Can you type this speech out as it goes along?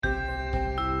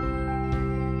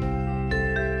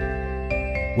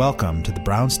Welcome to the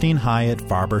Brownstein Hyatt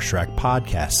Farber Schreck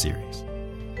podcast series.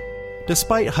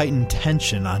 Despite heightened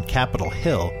tension on Capitol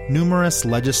Hill, numerous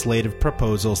legislative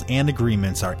proposals and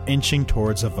agreements are inching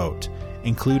towards a vote,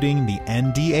 including the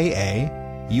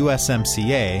NDAA,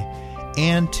 USMCA,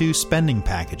 and 2 spending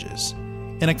packages.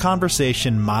 In a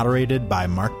conversation moderated by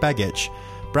Mark Begich,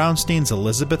 Brownstein's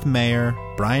Elizabeth Maier,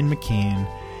 Brian McKeon,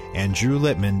 and Drew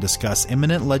Littman discuss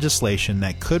imminent legislation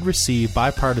that could receive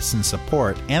bipartisan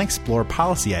support and explore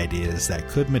policy ideas that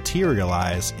could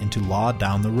materialize into law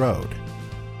down the road.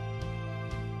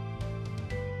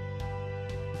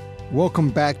 Welcome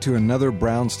back to another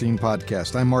Brownstein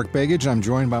podcast. I'm Mark Begich. I'm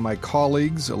joined by my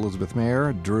colleagues, Elizabeth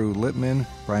Maier, Drew Littman,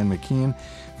 Brian McKeon,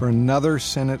 for another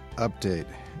Senate update.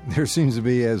 There seems to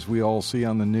be, as we all see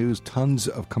on the news, tons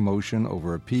of commotion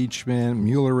over impeachment,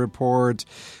 Mueller report,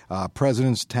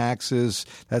 president's taxes.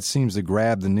 That seems to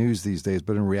grab the news these days.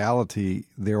 But in reality,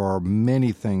 there are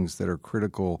many things that are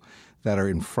critical that are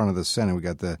in front of the Senate. We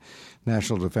got the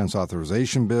National Defense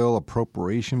Authorization Bill,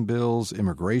 appropriation bills,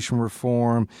 immigration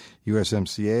reform,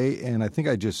 USMCA, and I think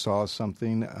I just saw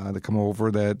something that come over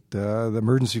that the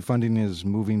emergency funding is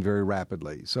moving very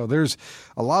rapidly. So there's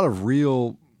a lot of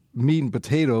real meat and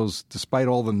potatoes despite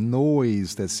all the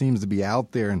noise that seems to be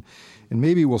out there. And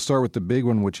maybe we'll start with the big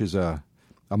one, which is a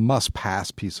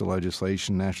must-pass piece of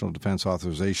legislation, National Defense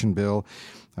Authorization Bill.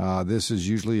 This is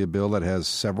usually a bill that has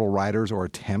several riders or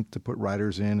attempt to put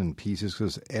riders in pieces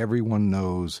because everyone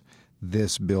knows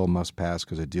this bill must pass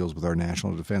because it deals with our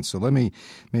national defense. So let me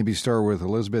maybe start with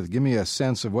Elizabeth. Give me a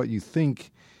sense of what you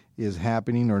think is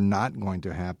happening or not going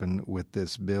to happen with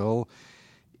this bill.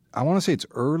 I want to say it's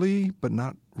early, but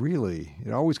not really.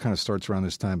 It always kind of starts around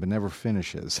this time but never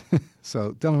finishes.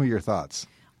 So tell me your thoughts.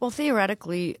 Well,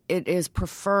 theoretically, it is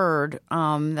preferred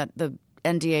that the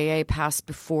NDAA pass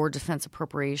before defense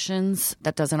appropriations.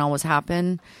 That doesn't always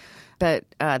happen, but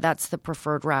that's the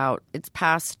preferred route. It's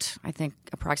passed, I think,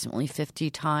 approximately 50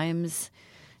 times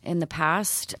in the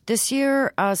past. This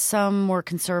year, some more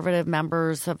conservative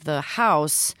members of the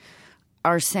House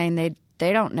are saying they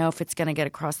don't know if it's going to get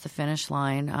across the finish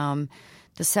line.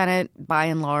 The Senate, by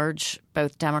and large,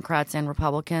 both Democrats and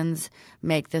Republicans,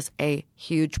 make this a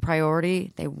huge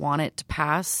priority. They want it to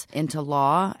pass into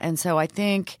law. And so I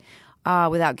think,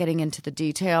 without getting into the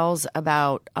details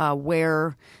about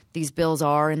where these bills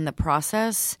are in the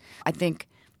process, I think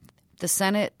the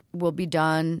Senate will be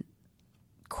done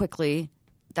quickly.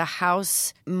 The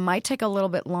House might take a little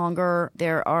bit longer.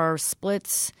 There are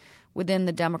splits within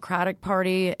the Democratic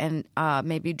Party, and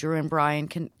maybe Drew and Brian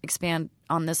can expand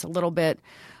on this a little bit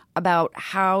about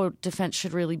how defense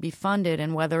should really be funded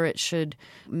and whether it should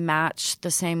match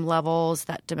the same levels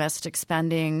that domestic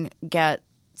spending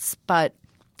gets. But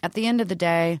at the end of the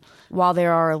day, while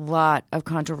there are a lot of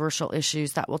controversial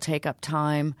issues that will take up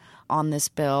time on this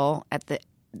bill, at the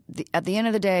end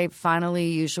of the day, finally,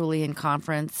 usually in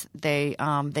conference, they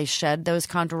shed those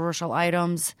controversial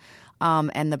items.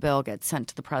 And the bill gets sent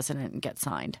to the president and gets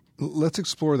signed. Let's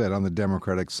explore that on the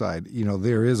Democratic side. You know,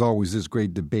 there is always this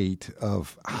great debate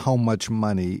of how much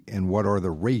money and what are the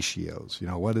ratios. You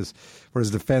know, what does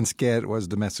defense get? What does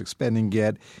domestic spending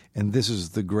get? And this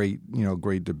is the great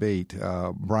debate.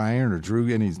 Brian or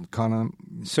Drew, any comment?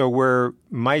 So we're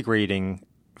migrating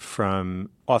from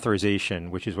authorization,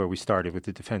 which is where we started with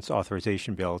the Defense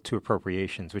Authorization Bill, to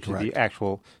appropriations, which Correct. is the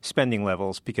actual spending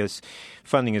levels, because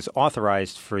funding is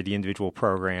authorized for the individual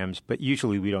programs, but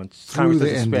usually we don't – Congress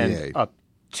doesn't spend up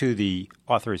to the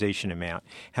authorization amount.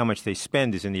 How much they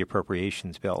spend is in the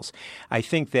appropriations bills. I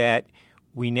think that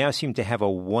we now seem to have a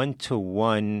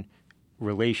one-to-one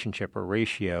relationship or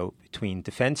ratio between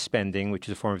defense spending, which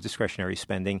is a form of discretionary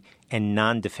spending, and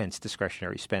non-defense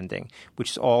discretionary spending,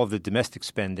 which is all of the domestic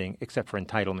spending except for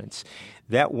entitlements.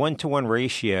 That one-to-one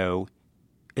ratio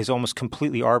is almost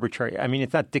completely arbitrary. I mean,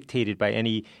 it's not dictated by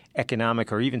any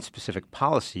economic or even specific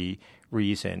policy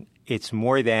reason. It's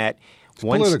more that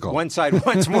one side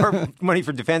wants more money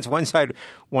for defense, one side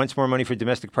wants more money for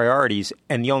domestic priorities,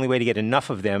 and the only way to get enough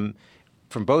of them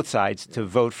from both sides to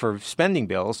vote for spending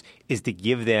bills is to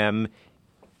give them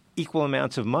equal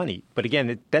amounts of money. But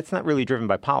again, that's not really driven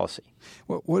by policy.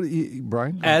 What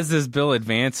Brian? As this bill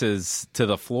advances to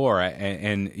the floor,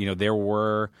 and you know, there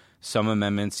were some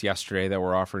amendments yesterday that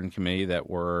were offered in committee that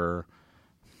were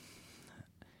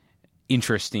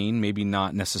interesting, maybe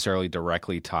not necessarily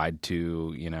directly tied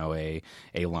to, you know, a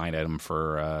line item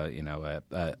for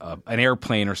an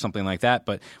airplane or something like that.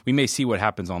 But we may see what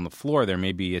happens on the floor. There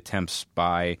may be attempts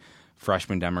by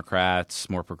freshman Democrats,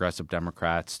 more progressive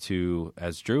Democrats, to,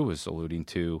 as Drew was alluding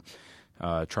to,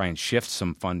 try and shift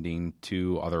some funding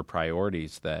to other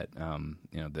priorities that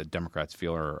the Democrats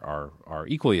feel are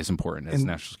equally as important as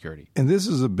national security. And this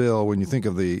is a bill, when you think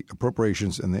of the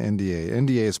appropriations and the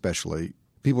NDAA especially,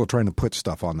 people are trying to put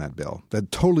stuff on that bill that's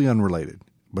totally unrelated,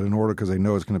 but in order because they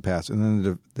know it's going to pass. And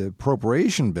then the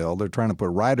appropriation bill, they're trying to put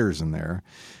riders in there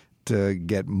to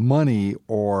get money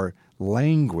or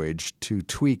language to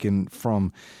tweak. And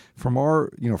from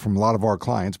our, from a lot of our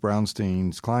clients,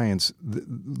 Brownstein's clients,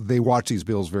 they watch these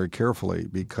bills very carefully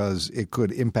because it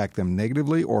could impact them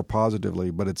negatively or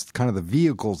positively. But it's kind of the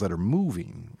vehicles that are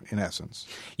moving, in essence.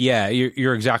 Yeah,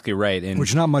 you're exactly right. And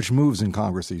which not much moves in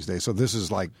Congress these days. So this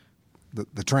is like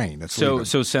the train. That's so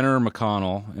Senator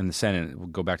McConnell in the Senate, we'll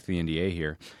go back to the NDAA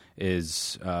here,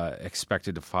 is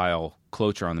expected to file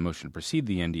cloture on the motion to proceed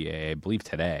the NDAA, I believe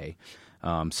today,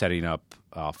 setting up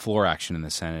floor action in the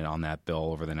Senate on that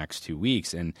bill over the next 2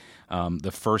 weeks. And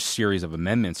the first series of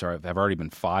amendments have already been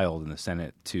filed in the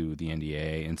Senate to the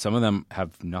NDAA, and some of them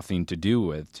have nothing to do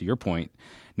with, to your point,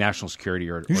 national security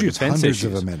or usually defense it's hundreds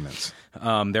issues. Of amendments.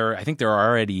 I think there are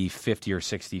already 50 or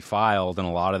 60 filed, and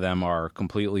a lot of them are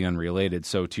completely unrelated.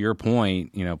 So to your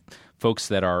point, folks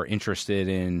that are interested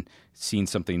in seeing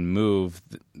something move,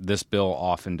 this bill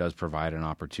often does provide an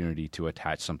opportunity to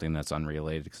attach something that's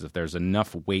unrelated, because if there's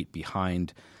enough weight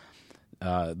behind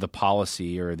the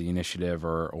policy or the initiative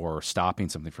or stopping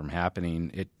something from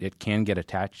happening, it can get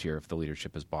attached here if the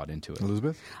leadership is bought into it.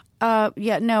 Elizabeth?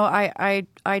 I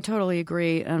totally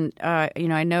agree. And,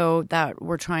 I know that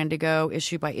we're trying to go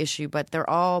issue by issue, but they're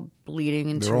all bleeding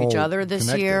into each other this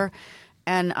connected. year.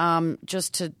 And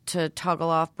just to toggle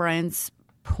off Brian's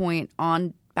point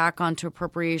back onto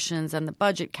appropriations and the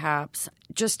budget caps,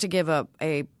 just to give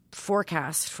a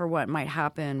forecast for what might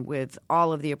happen with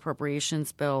all of the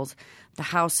appropriations bills. The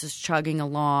House is chugging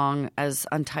along as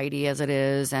untidy as it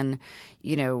is, and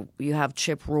you have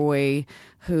Chip Roy,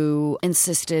 who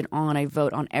insisted on a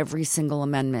vote on every single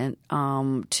amendment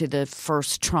to the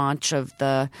first tranche of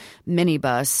the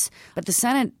minibus, but the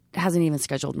Senate hasn't even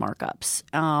scheduled markups,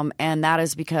 and that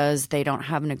is because they don't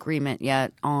have an agreement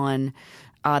yet on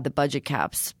the budget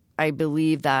caps. I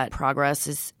believe that progress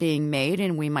is being made,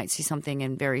 and we might see something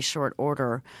in very short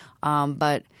order.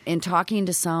 But in talking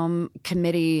to some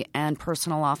committee and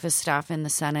personal office staff in the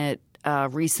Senate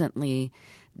recently,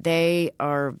 they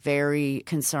are very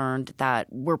concerned that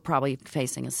we're probably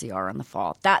facing a CR in the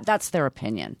fall. That's their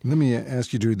opinion. Let me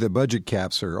ask you, Drew, the budget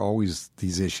caps are always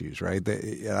these issues, right?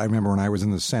 I remember when I was in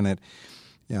the Senate,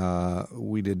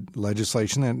 we did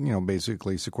legislation that,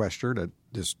 basically sequestered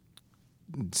just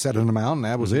set an amount, and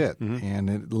that was it. Mm-hmm. And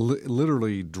it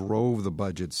literally drove the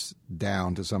budgets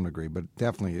down to some degree, but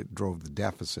definitely it drove the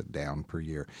deficit down per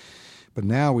year. But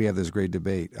now we have this great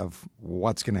debate of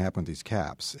what's going to happen with these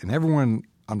caps. And everyone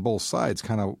on both sides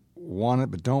kind of want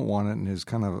it but don't want it, and is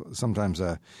kind of sometimes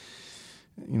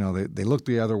they look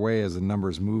the other way as the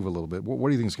numbers move a little bit. What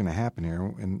do you think is going to happen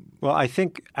here? Well, I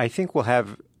think we'll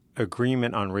have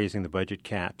agreement on raising the budget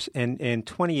caps. And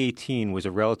 2018 was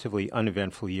a relatively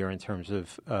uneventful year in terms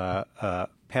of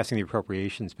passing the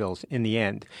appropriations bills in the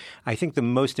end. I think the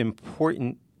most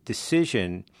important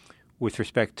decision with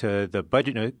respect to the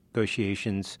budget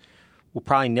negotiations will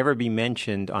probably never be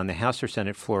mentioned on the House or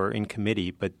Senate floor in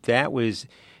committee, but that was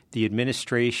the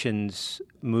administration's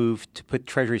move to put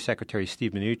Treasury Secretary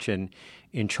Steve Mnuchin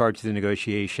in charge of the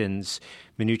negotiations,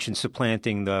 Mnuchin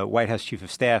supplanting the White House Chief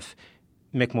of Staff,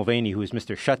 Mick Mulvaney, who was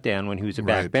Mr. Shutdown when he was a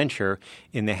backbencher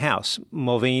in the House.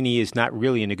 Mulvaney is not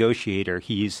really a negotiator.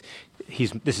 He's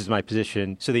this is my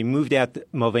position. So they moved out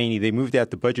Mulvaney. They moved out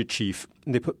the budget chief.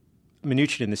 And they put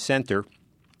Mnuchin in the center.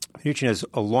 Mnuchin has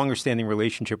a longer-standing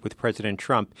relationship with President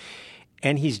Trump,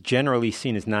 and he's generally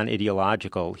seen as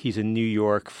non-ideological. He's a New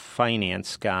York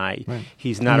finance guy. Right.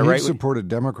 He's not a right. He supported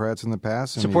Democrats in the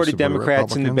past. Supported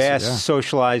Democrats in the past.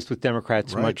 Socialized with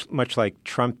Democrats, much like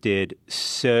Trump did.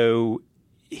 So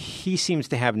he seems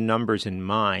to have numbers in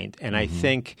mind, and I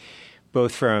think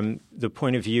both from the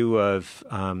point of view of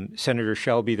Senator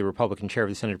Shelby, the Republican chair of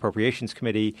the Senate Appropriations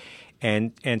Committee,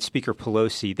 and Speaker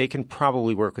Pelosi, they can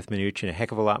probably work with Mnuchin a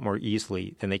heck of a lot more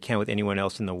easily than they can with anyone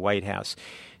else in the White House.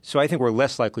 So I think we're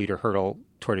less likely to hurtle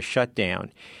toward a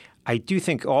shutdown. I do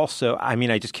think also, I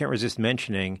just can't resist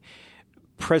mentioning,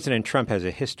 President Trump has a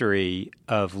history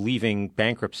of leaving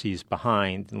bankruptcies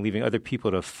behind and leaving other people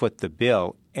to foot the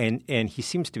bill. And he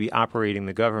seems to be operating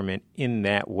the government in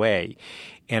that way.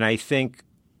 And I think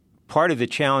part of the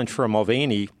challenge for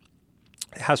Mulvaney,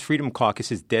 House Freedom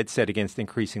Caucus is dead set against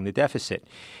increasing the deficit.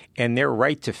 And they're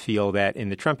right to feel that in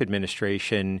the Trump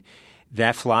administration,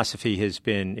 that philosophy has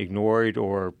been ignored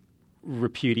or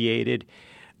repudiated.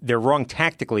 they're wrong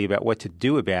tactically about what to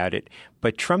do about it,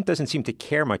 but Trump doesn't seem to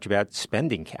care much about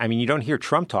spending. I mean, you don't hear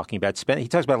Trump talking about spending. He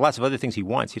talks about lots of other things he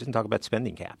wants. He doesn't talk about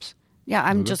spending caps. Yeah,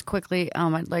 I'm just quickly,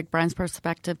 I'd like Brian's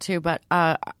perspective too, but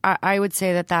I would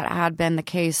say that had been the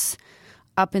case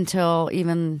up until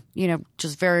even,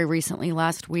 just very recently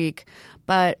last week.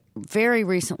 But very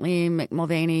recently,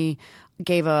 Mulvaney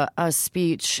gave a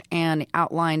speech and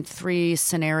outlined 3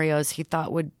 scenarios he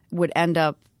thought would end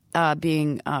up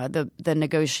being the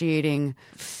negotiating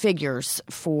figures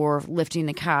for lifting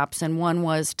the caps. And one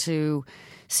was to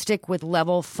stick with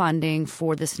level funding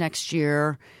for this next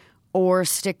year, or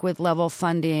stick with level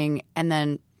funding and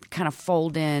then kind of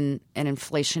fold in an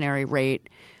inflationary rate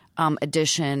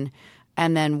addition.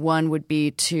 And then one would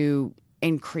be to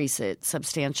increase it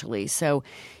substantially. So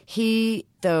he,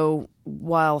 though,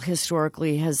 while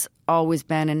historically has always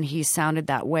been, and he sounded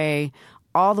that way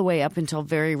all the way up until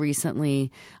very recently,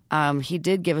 he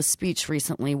did give a speech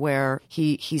recently where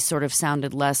he sort of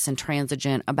sounded less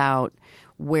intransigent about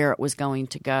where it was going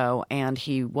to go. And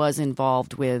he was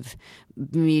involved with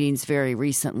meetings very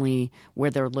recently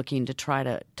where they're looking to try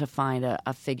to find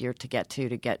a figure to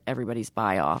get everybody's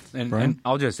buy off. And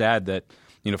I'll just add that,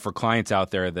 for clients out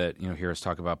there that, hear us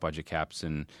talk about budget caps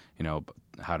and,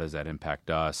 how does that impact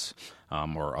us,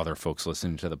 or other folks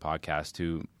listening to the podcast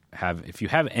who if you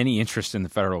have any interest in the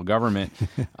federal government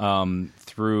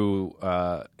through,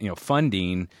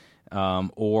 funding,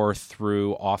 or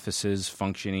through offices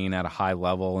functioning at a high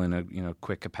level in a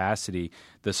quick capacity,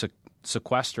 the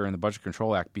sequester and the Budget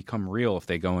Control Act become real if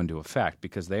they go into effect,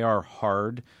 because they are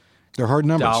hard. They're hard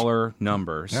numbers. Dollar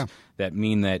numbers that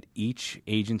mean that each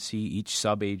agency, each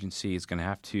sub-agency is going to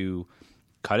have to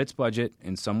cut its budget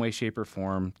in some way, shape, or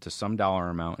form to some dollar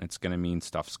amount. It's going to mean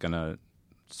certain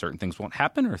things won't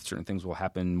happen, or certain things will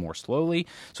happen more slowly.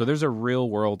 So there's a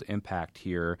real-world impact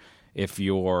here if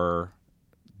you're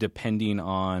depending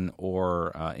on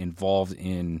or involved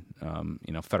in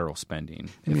federal spending.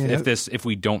 If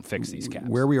we don't fix these caps,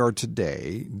 where we are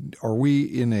today, are we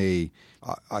in a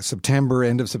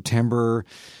end of September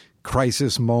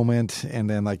crisis moment? And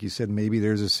then, like you said, maybe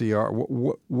there's a CR.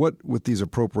 What with these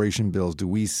appropriation bills do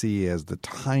we see as the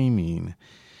timing,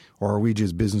 or are we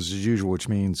just business as usual, which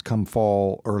means come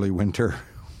fall, early winter?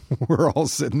 We're all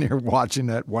sitting there watching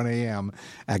that 1 a.m.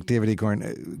 activity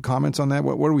going. Comments on that?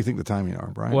 What do we think the timing are,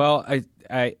 Brian? Well,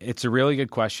 it's a really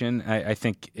good question. I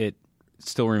think it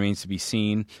still remains to be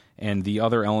seen. And the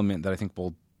other element that I think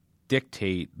will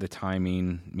dictate the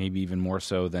timing, maybe even more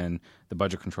so than the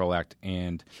Budget Control Act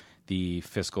and the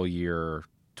fiscal year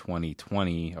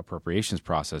 2020 appropriations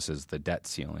process, is the debt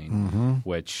ceiling,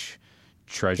 which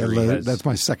Treasury has. That's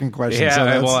my second question.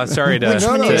 Yeah, sorry to. Which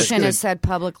Mnuchin has said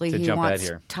publicly he wants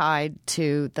here, tied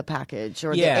to the package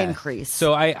or the increase.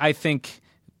 So I think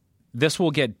this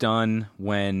will get done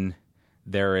when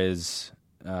there is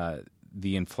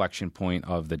the inflection point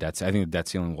of the debt. I think the debt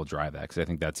ceiling will drive that, because I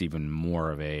think that's even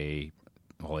more of it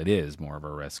is more of a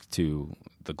risk to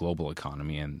the global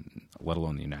economy, and let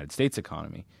alone the United States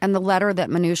economy. And the letter that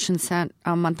Mnuchin sent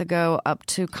a month ago up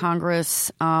to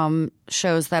Congress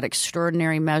shows that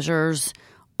extraordinary measures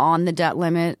on the debt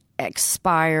limit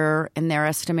expire, in their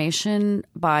estimation,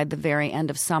 by the very end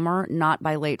of summer, not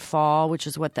by late fall, which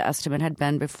is what the estimate had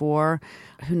been before.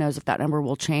 Who knows if that number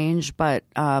will change, but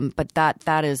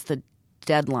that is the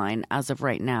deadline as of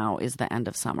right now, is the end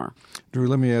of summer. Drew,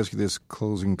 let me ask you this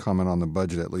closing comment on the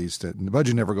budget, at least. The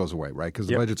budget never goes away, right? Because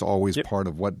the budget's always part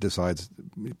of what decides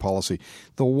policy.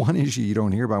 The one issue you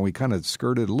don't hear about, we kind of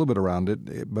skirted a little bit around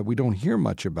it, but we don't hear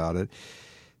much about it,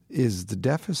 is the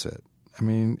deficit. I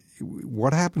mean,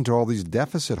 what happened to all these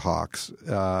deficit hawks?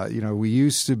 We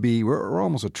used to be, we're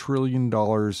almost $1 trillion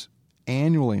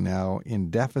annually now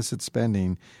in deficit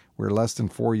spending, where less than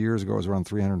 4 years ago it was around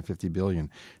 $350 billion.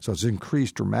 So it's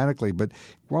increased dramatically, but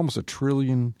we're almost $1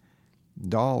 trillion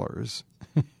a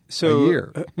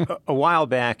year. A while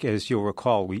back, as you'll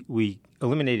recall, we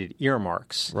eliminated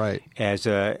earmarks as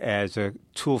a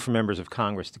tool for members of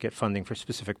Congress to get funding for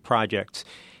specific projects,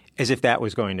 as if that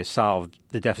was going to solve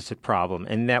the deficit problem,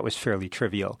 and that was fairly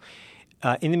trivial.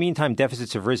 In the meantime,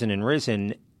 deficits have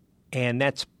risen, and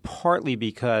that's partly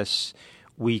because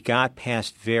we got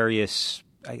past various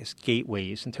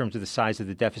gateways in terms of the size of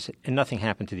the deficit, and nothing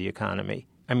happened to the economy.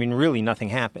 I mean, really nothing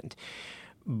happened.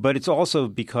 But it's also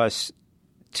because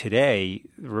today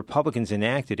the Republicans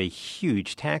enacted a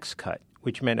huge tax cut,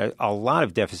 which meant a lot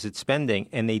of deficit spending,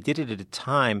 and they did it at a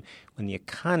time when the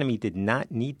economy did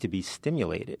not need to be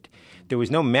stimulated. There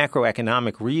was no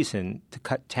macroeconomic reason to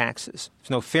cut taxes. There's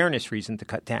no fairness reason to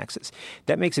cut taxes.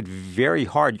 That makes it very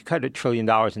hard. You cut $1 trillion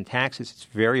in taxes, it's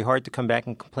very hard to come back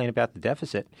and complain about the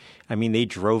deficit. I mean, they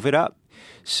drove it up.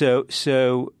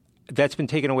 So that's been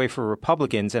taken away for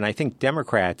Republicans, and I think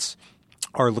Democrats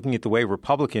are looking at the way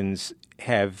Republicans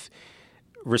have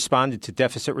responded to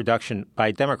deficit reduction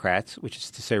by Democrats, which is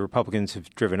to say Republicans have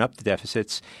driven up the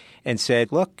deficits, and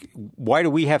said, look, why do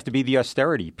we have to be the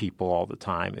austerity people all the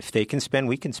time? If they can spend,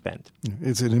 we can spend.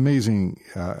 It's an amazing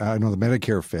I know the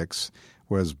Medicare fix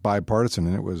was bipartisan,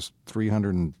 and it was $300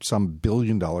 and some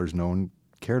billion no one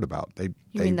cared about. You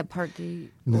mean the Part D?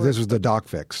 This was the doc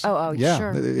fix. Oh, yeah.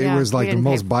 Sure. It was like the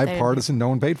most bipartisan. No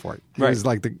one paid for it. It was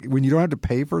like when you don't have to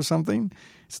pay for something,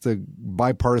 it's the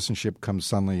bipartisanship comes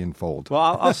suddenly in fold.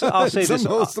 Well, I'll say it's this. the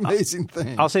most amazing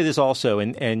thing. I'll say this also,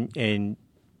 and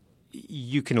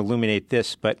you can illuminate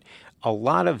this, but a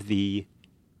lot of the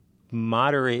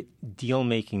moderate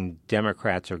deal-making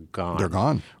Democrats are gone. They're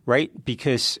gone. Right?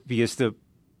 Because the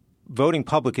voting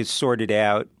public is sorted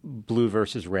out blue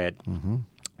versus red. Mm-hmm.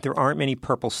 There aren't many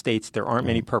purple states. There aren't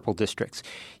many purple districts.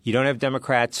 You don't have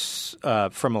Democrats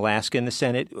from Alaska in the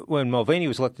Senate. When Mulvaney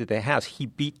was elected to the House, he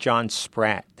beat John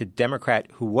Spratt, the Democrat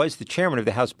who was the chairman of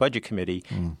the House Budget Committee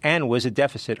and was a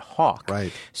deficit hawk.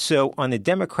 Right. So on the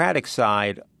Democratic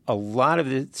side, a lot of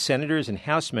the senators and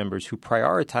House members who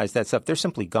prioritize that stuff, they're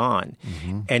simply gone,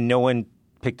 and no one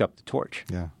picked up the torch.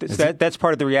 Yeah. That's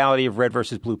part of the reality of red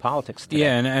versus blue politics today.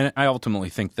 Yeah, and I ultimately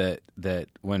think that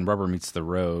when rubber meets the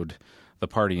road, the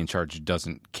party in charge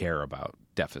doesn't care about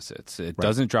deficits. It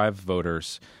doesn't drive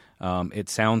voters. It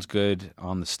sounds good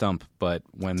on the stump, but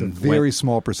it's a very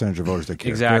small percentage of voters that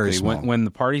care. Exactly. Very small. When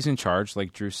the party's in charge,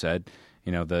 like Drew said,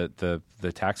 the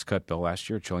tax cut bill last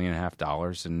year, $1.5 trillion,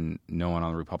 and no one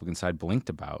on the Republican side blinked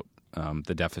about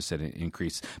the deficit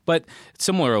increase. But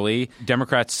similarly,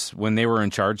 Democrats, when they were in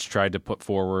charge, tried to put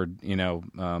forward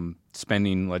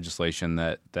spending legislation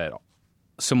that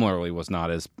similarly was not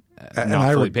as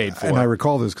fully paid for. And I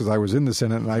recall this because I was in the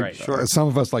Senate, and some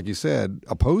of us, like you said,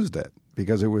 opposed it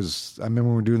because it was. I remember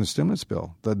when we were doing the stimulus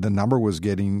bill, the number was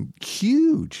getting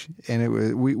huge, and it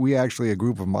was we actually, a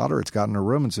group of moderates, got in a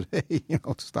room and said, "Hey,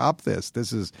 stop this.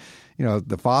 This is,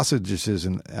 the faucet just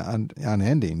isn't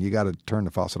unending. You got to turn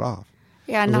the faucet off."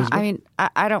 Yeah, no, I mean,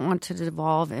 I don't want to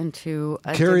devolve into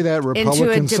a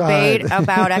debate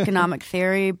about economic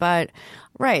theory, but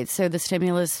so the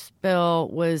stimulus bill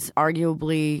was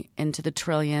arguably into the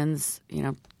trillions,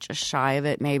 just shy of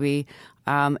it maybe,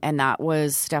 and that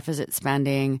was deficit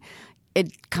spending.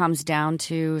 It comes down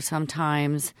to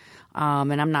sometimes,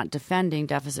 and I'm not defending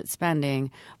deficit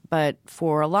spending, but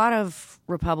for a lot of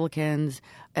Republicans,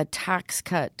 a tax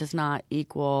cut does not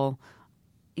equal.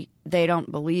 They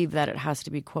don't believe that it has to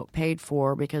be, quote, paid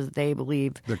for because they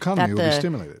believe the economy will be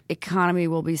stimulated. Economy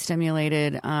will be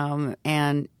stimulated.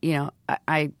 And,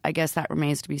 I guess that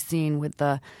remains to be seen with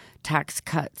the Tax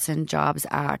Cuts and Jobs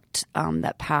Act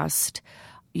that passed,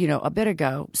 a bit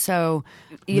ago. So,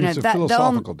 there's a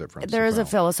philosophical difference. There is a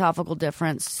philosophical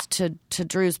difference to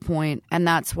Drew's point. And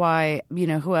that's why,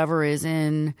 whoever is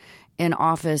in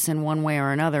office in one way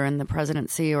or another in the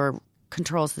presidency or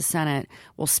controls the Senate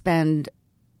will spend.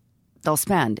 They'll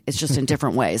spend. It's just in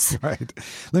different ways. Right.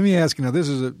 Let me ask this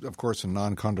is, of course, a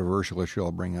non-controversial issue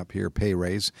I'll bring up here, pay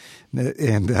raise.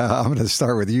 And I'm going to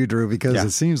start with you, Drew, because it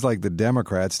seems like the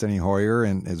Democrats, Steny Hoyer,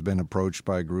 has been approached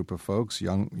by a group of folks,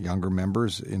 younger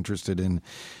members, interested in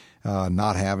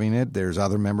not having it. There's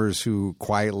other members who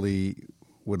quietly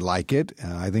would like it.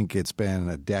 I think it's been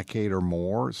a decade or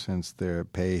more since their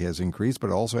pay has increased,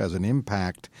 but it also has an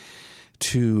impact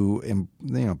to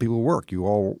people who work. You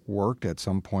all worked at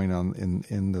some point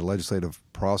in the legislative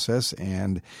process,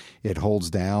 and it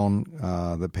holds down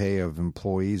the pay of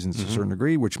employees in a certain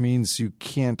degree, which means you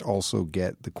can't also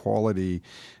get the quality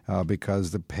because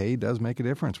the pay does make a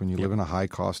difference when you live in a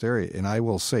high-cost area. And I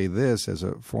will say this as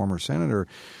a former senator,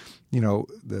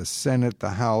 the Senate,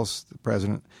 the House, the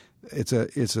President, it's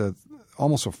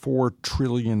almost a $4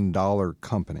 trillion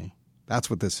company. That's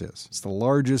what this is. It's the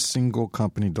largest single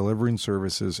company delivering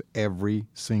services every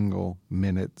single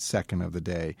minute, second of the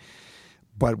day.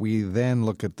 But we then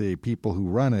look at the people who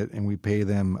run it and we pay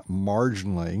them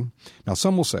marginally. Now,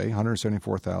 some will say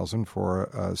 $174,000 for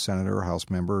a senator or House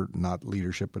member, not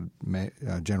leadership, but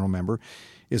a general member,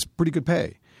 is pretty good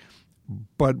pay.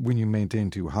 But when you maintain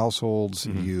two households,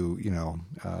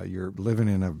 you're living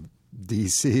in a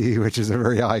D.C., which is a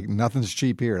very high. Nothing's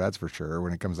cheap here, that's for sure,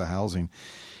 when it comes to housing.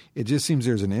 It just seems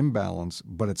there's an imbalance,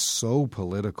 but it's so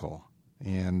political.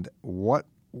 And what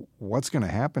what's going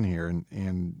to happen here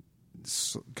and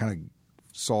kind of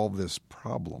solve this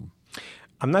problem?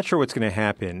 I'm not sure what's going to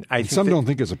happen. Some don't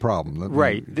think it's a problem.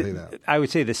 Right. I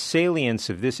would say the salience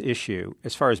of this issue,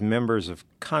 as far as members of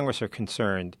Congress are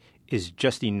concerned, is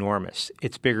just enormous.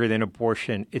 It's bigger than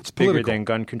abortion. It's bigger than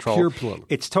gun control. Pure political.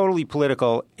 It's totally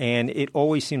political, and it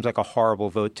always seems like a horrible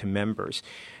vote to members.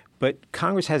 But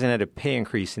Congress hasn't had a pay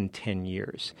increase in 10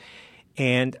 years.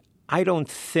 And I don't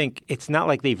think – it's not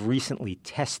like they've recently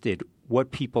tested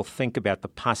what people think about the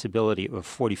possibility of a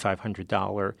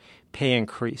 $4,500 pay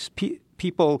increase.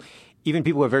 People – even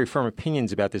people who have very firm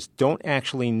opinions about this don't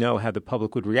actually know how the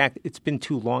public would react. It's been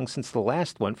too long since the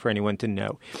last one for anyone to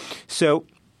know. So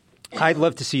I'd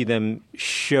love to see them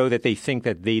show that they think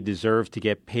that they deserve to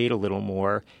get paid a little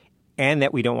more and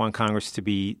that we don't want Congress to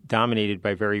be dominated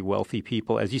by very wealthy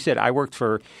people. As you said, when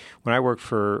I worked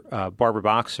for Barbara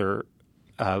Boxer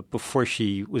before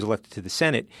she was elected to the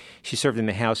Senate, she served in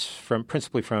the House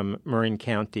principally from Marin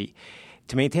County.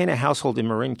 To maintain a household in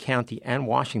Marin County and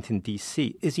Washington,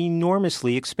 D.C. is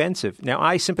enormously expensive. Now,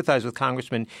 I sympathize with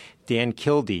Congressman Dan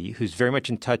Kildee, who's very much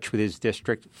in touch with his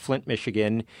district, Flint,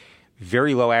 Michigan,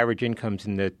 very low average incomes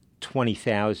in the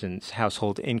 20,000s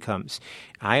household incomes.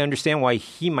 I understand why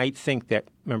he might think that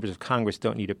members of Congress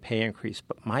don't need a pay increase,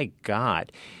 but my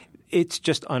God, it's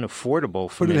just unaffordable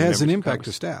for But it has an members of impact Congress.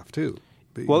 to staff, too.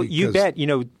 Well, you bet.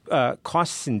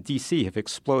 Costs in D.C. have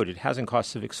exploded. Housing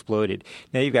costs have exploded.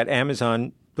 Now you've got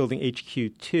Amazon building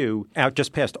HQ2 out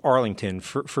just past Arlington.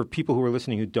 For people who are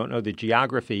listening who don't know the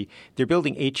geography, they're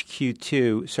building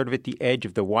HQ2 sort of at the edge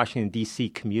of the Washington, D.C.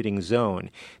 commuting zone.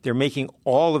 They're making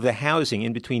all of the housing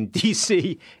in between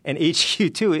D.C. and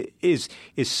HQ2 is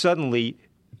suddenly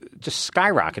just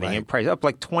skyrocketing in price, up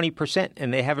like 20%,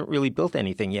 and they haven't really built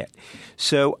anything yet.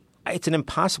 So it's an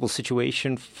impossible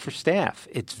situation for staff.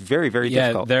 It's very, very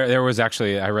difficult. There was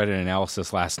actually – I read an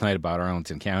analysis last night about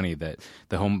Arlington County that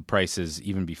the home prices,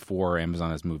 even before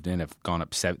Amazon has moved in, have gone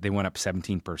up – they went up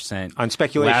 17% on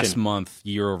speculation last month,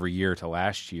 year over year to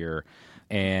last year.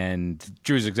 And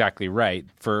Drew's exactly right.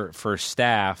 For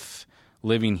staff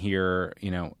living here,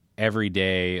 every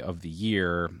day of the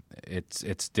year,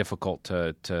 it's difficult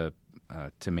to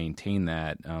maintain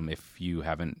that if you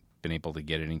haven't been able to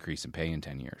get an increase in pay in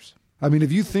 10 years. I mean,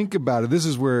 if you think about it, this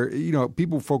is where,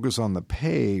 people focus on the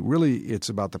pay. Really, it's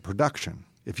about the production.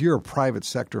 If you're a private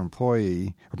sector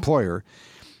employer,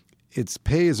 its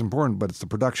pay is important, but it's the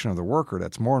production of the worker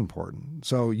that's more important.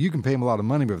 So you can pay them a lot of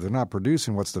money, but if they're not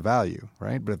producing, what's the value,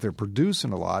 right? But if they're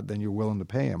producing a lot, then you're willing to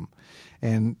pay them.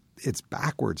 And it's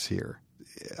backwards here.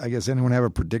 I guess anyone have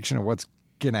a prediction of what's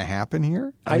going to happen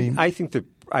here? I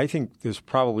think there's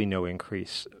probably no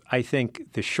increase. I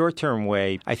think the short-term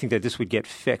way I think that this would get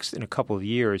fixed in a couple of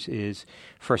years is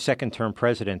for a second-term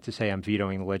president to say, I'm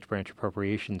vetoing the Ledge Branch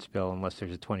Appropriations Bill unless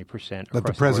there's a 20% Let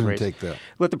the president take that.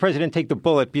 Let the president take the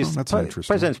bullet because that's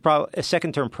interesting. a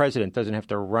second-term president doesn't have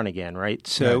to run again, right?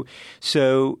 So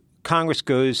Congress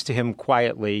goes to him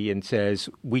quietly and says,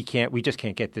 we just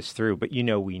can't get this through, but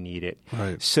we need it.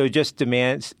 Right. So just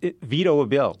veto a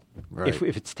bill if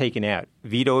it's taken out.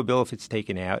 Veto a bill if it's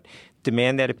taken out.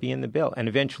 Demand that it be in the bill. And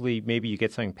eventually maybe you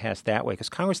get something passed that way because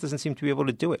Congress doesn't seem to be able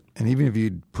to do it. And even if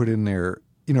you put in there,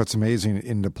 it's amazing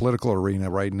in the political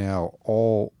arena right now,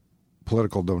 all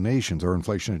political donations are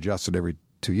inflation adjusted every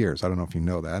 2 years. I don't know if you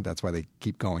know that. That's why they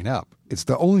keep going up. It's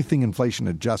the only thing inflation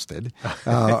adjusted,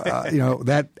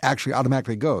 that actually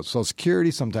automatically goes. Social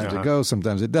Security, sometimes it goes,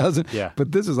 sometimes it doesn't. Yeah.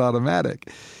 But this is automatic.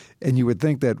 And you would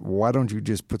think that why don't you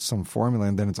just put some formula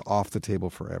and then it's off the table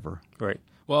forever? Right.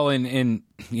 Well, and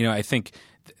I think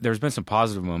there's been some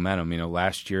positive momentum.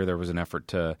 Last year there was an effort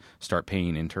to start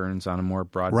paying interns on a more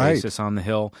broad basis on the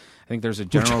Hill. I think there's a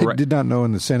general. Which I did not know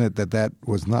in the Senate that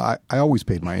was not. I always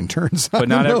paid my interns, but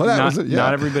not everybody. I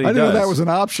didn't know that was an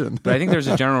option. But I think there's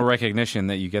a general recognition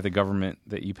that you get the government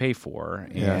that you pay for,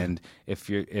 and if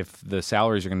the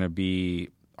salaries are going to be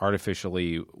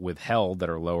artificially withheld that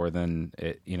are lower than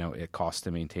it costs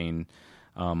to maintain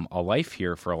a life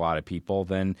here for a lot of people,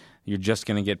 then you're just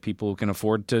going to get people who can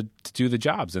afford to do the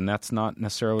jobs, and that's not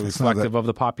necessarily reflective of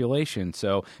the population.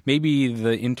 So maybe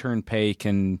the intern pay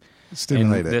can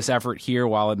stimulate this effort here,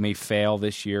 while it may fail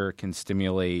this year, can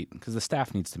stimulate because the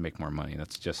staff needs to make more money.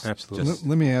 That's just absolutely.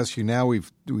 Let me ask you now.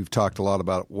 We've talked a lot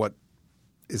about what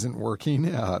isn't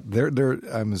working.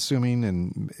 I'm assuming,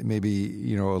 and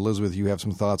maybe Elizabeth, you have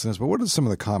some thoughts on this. But what is some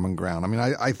of the common ground? I mean,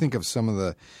 I think of some of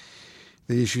the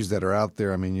issues that are out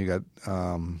there. I mean, you got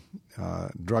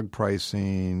drug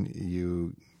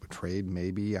pricing, trade,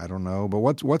 maybe, I don't know. But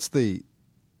what's the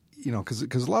because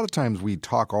a lot of times we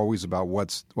talk always about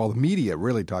the media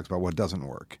really talks about what doesn't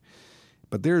work.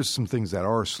 But there's some things that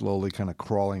are slowly kind of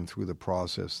crawling through the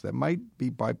process that might be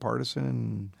bipartisan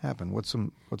and happen. What's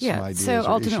some ideas? So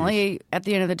ultimately, issues? At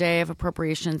the end of the day, if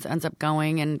appropriations ends up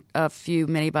going in a few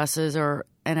minibuses or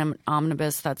an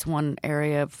omnibus, that's one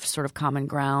area of sort of common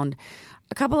ground.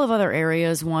 A couple of other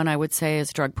areas. One I would say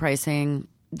is drug pricing.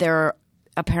 There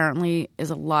apparently is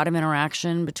a lot of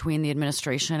interaction between the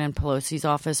administration and Pelosi's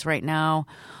office right now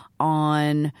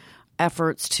on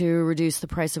efforts to reduce the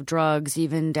price of drugs,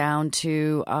 even down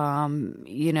to,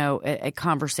 a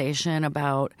conversation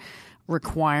about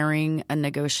requiring a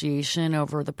negotiation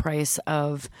over the price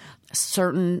of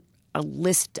a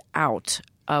list out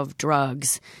of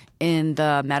drugs in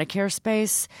the Medicare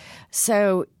space.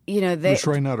 So, just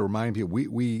right now to remind people,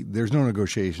 there's no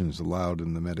negotiations allowed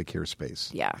in the Medicare space.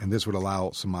 Yeah. And this would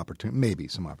allow maybe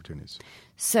some opportunities.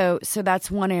 So that's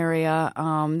one area.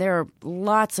 There are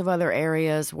lots of other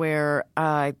areas where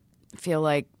I feel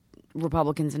like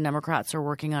Republicans and Democrats are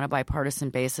working on a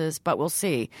bipartisan basis, but we'll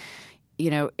see.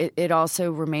 It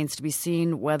also remains to be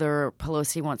seen whether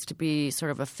Pelosi wants to be sort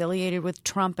of affiliated with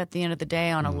Trump at the end of the day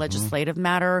on a legislative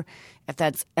matter. If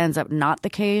that ends up not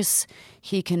the case,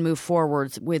 he can move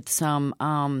forward with some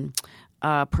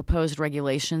proposed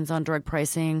regulations on drug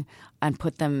pricing and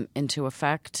put them into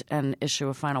effect and issue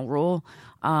a final rule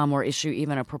or issue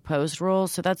even a proposed rule.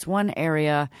 So that's one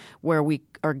area where we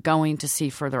are going to see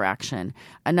further action.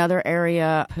 Another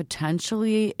area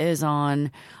potentially is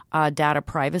on data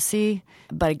privacy.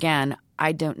 But again,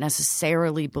 I don't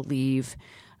necessarily believe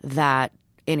that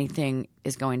anything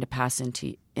is going to pass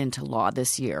into law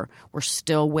this year. We're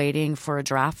still waiting for a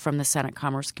draft from the Senate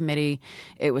Commerce Committee.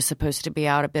 It was supposed to be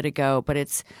out a bit ago, but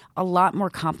it's a lot more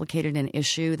complicated an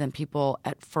issue than people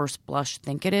at first blush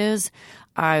think it is.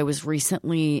 I was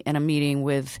recently in a meeting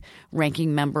with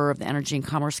ranking member of the Energy and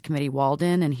Commerce Committee,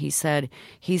 Walden, and he said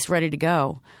he's ready to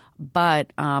go.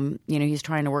 But, he's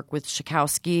trying to work with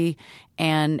Schakowsky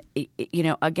and,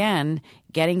 again,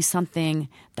 getting something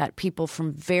that people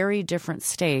from very different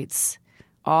states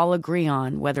all agree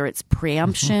on, whether it's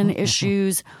preemption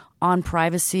issues on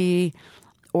privacy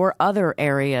or other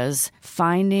areas,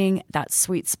 finding that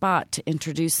sweet spot to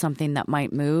introduce something that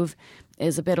might move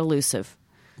is a bit elusive.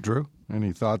 Drew,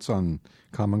 any thoughts on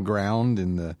common ground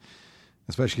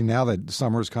especially now that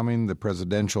summer's coming, the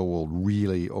presidential will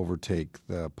really overtake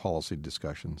the policy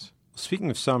discussions? Speaking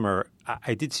of summer,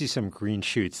 I did see some green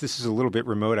shoots. This is a little bit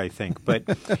remote, I think, but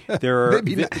there are.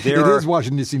 It is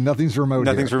Washington, D.C. Nothing's remote.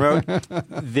 Nothing's remote.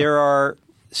 There are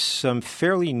some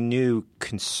fairly new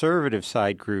conservative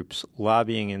side groups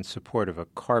lobbying in support of a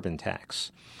carbon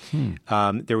tax.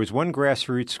 There was one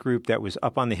grassroots group that was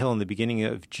up on the Hill in the beginning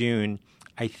of June.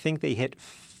 I think they hit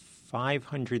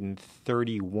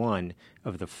 531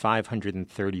 of the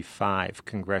 535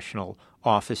 congressional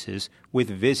offices with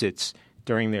visits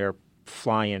during their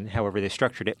fly-in, however they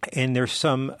structured it. And there's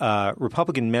some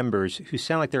Republican members who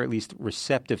sound like they're at least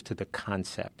receptive to the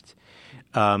concept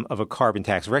of a carbon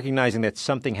tax, recognizing that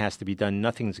something has to be done,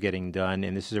 nothing's getting done,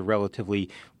 and this is a relatively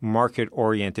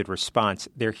market-oriented response.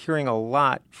 They're hearing a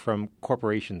lot from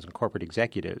corporations and corporate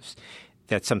executives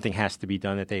that something has to be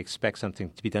done, that they expect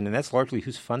something to be done, and that's largely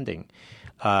who's funding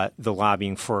the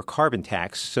lobbying for a carbon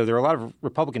tax. So there are a lot of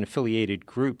Republican-affiliated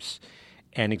groups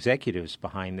and executives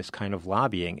behind this kind of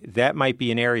lobbying. That might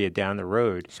be an area down the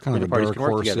road it's kind where of the a parties dark can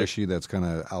work horse together. Issue that's kind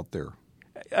of out there.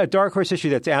 A dark horse issue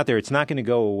that's out there. It's not going to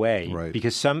go away, right?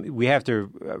 Because we have to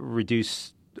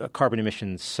reduce carbon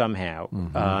emissions somehow.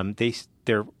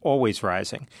 They're always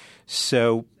rising.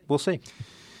 So we'll see.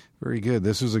 Very good.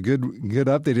 This was a good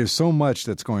update. There's so much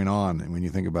that's going on when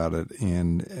you think about it.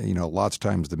 And, lots of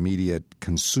times the media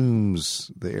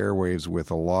consumes the airwaves with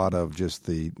a lot of just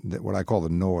what I call the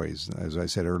noise. As I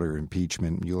said earlier,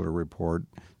 impeachment, Mueller report,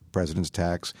 president's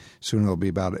tax. Soon it'll be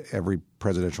about every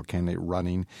presidential candidate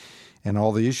running and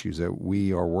all the issues that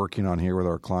we are working on here with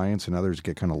our clients, and others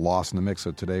get kind of lost in the mix.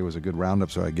 So today was a good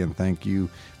roundup. So again, thank you,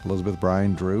 Elizabeth,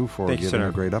 Brian, Drew, for giving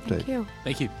a great update. Thank you.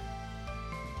 Thank you.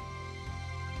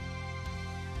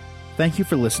 Thank you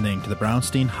for listening to the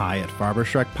Brownstein Hyatt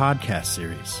Farber-Schreck podcast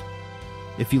series.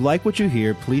 If you like what you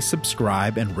hear, please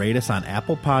subscribe and rate us on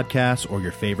Apple Podcasts or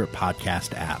your favorite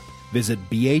podcast app. Visit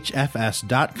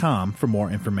bhfs.com for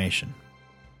more information.